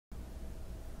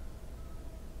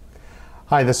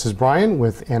Hi, this is Brian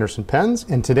with Anderson Pens,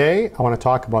 and today I want to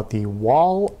talk about the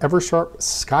Wahl Eversharp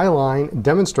Skyline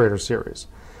Demonstrator series.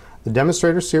 The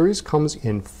Demonstrator series comes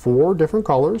in 4 different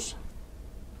colors,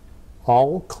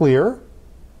 all clear,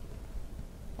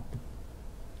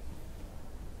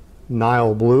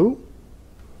 Nile blue,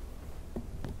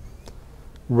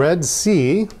 Red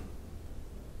Sea,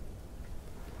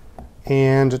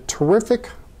 and terrific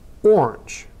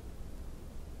orange.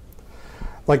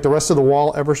 Like the rest of the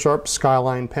Wahl Eversharp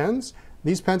Skyline pens,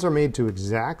 these pens are made to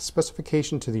exact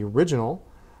specification to the original,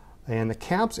 and the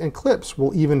caps and clips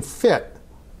will even fit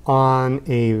on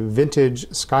a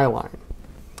vintage Skyline.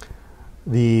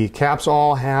 The caps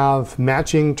all have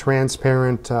matching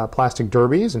transparent plastic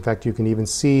derbies. In fact, you can even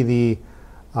see the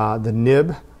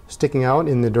nib sticking out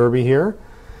in the derby here.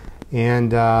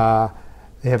 And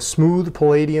they have smooth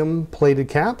palladium plated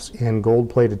caps and gold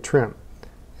plated trim.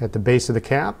 At the base of the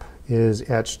cap is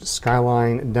etched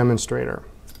Skyline Demonstrator.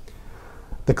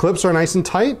 The clips are nice and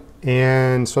tight,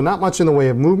 and so not much in the way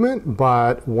of movement,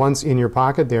 but once in your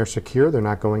pocket they're secure, they're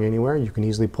not going anywhere. You can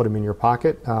easily put them in your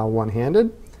pocket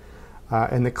one-handed.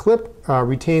 And the clip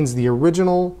retains the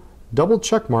original double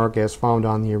check mark as found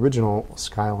on the original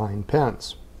Skyline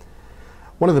pens.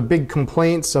 One of the big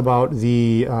complaints about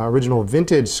the original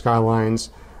vintage Skylines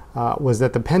was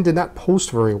that the pen did not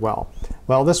post very well.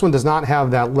 Well, this one does not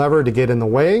have that lever to get in the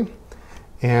way,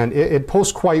 and it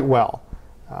posts quite well.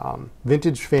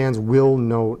 Vintage fans will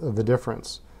note the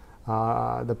difference.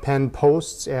 The pen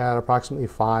posts at approximately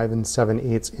 5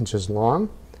 7/8 inches long.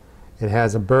 It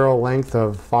has a barrel length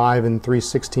of 5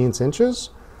 3/16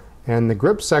 inches, and the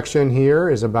grip section here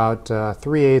is about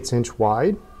 3/8 inch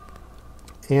wide,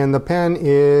 and the pen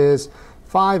is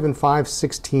 5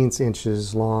 5/16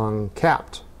 inches long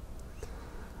capped.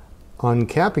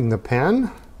 Uncapping the pen,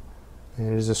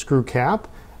 and it is a screw cap,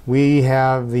 we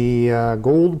have the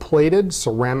gold-plated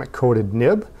ceramic-coated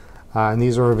nib, and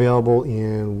these are available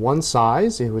in one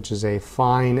size, which is a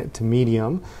fine to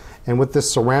medium. And with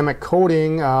this ceramic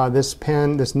coating, this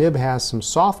nib has some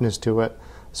softness to it,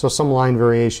 so some line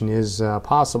variation is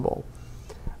possible.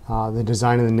 The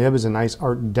design of the nib is a nice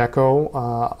Art Deco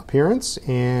appearance,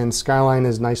 and Skyline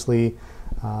is nicely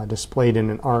displayed in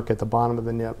an arc at the bottom of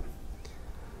the nib.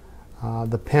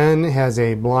 The pen has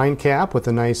a blind cap with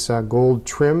a nice gold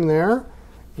trim there,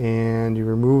 and you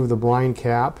remove the blind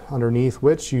cap, underneath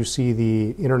which you see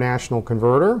the international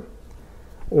converter,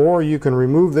 or you can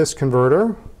remove this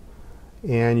converter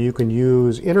and you can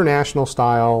use international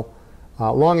style,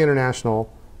 long international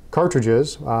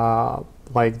cartridges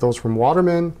like those from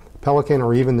Waterman, Pelican,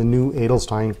 or even the new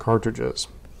Edelstein cartridges.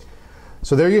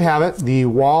 So there you have it, the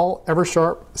Wahl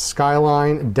Eversharp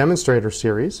Skyline Demonstrator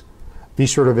series. Be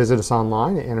sure to visit us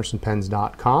online at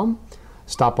andersonpens.com,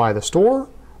 stop by the store,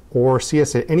 or see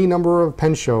us at any number of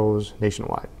pen shows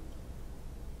nationwide.